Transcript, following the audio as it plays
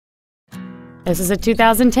This is a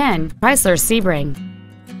 2010 Chrysler Sebring.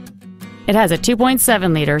 It has a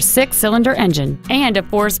 2.7-liter six-cylinder engine and a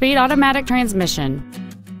 4-speed automatic transmission.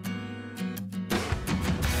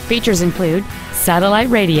 Features include satellite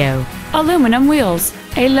radio, aluminum wheels,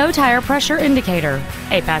 a low tire pressure indicator,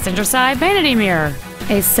 a passenger side vanity mirror,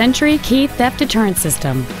 a Sentry key theft deterrent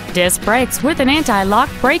system, disc brakes with an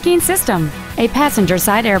anti-lock braking system, a passenger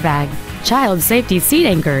side airbag, child safety seat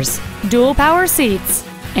anchors, dual power seats,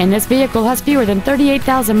 and this vehicle has fewer than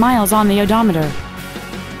 38,000 miles on the odometer.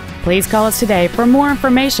 Please call us today for more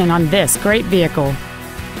information on this great vehicle.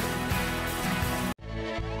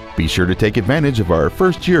 Be sure to take advantage of our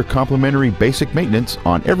first-year complimentary basic maintenance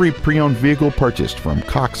on every pre-owned vehicle purchased from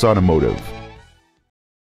Cox Automotive.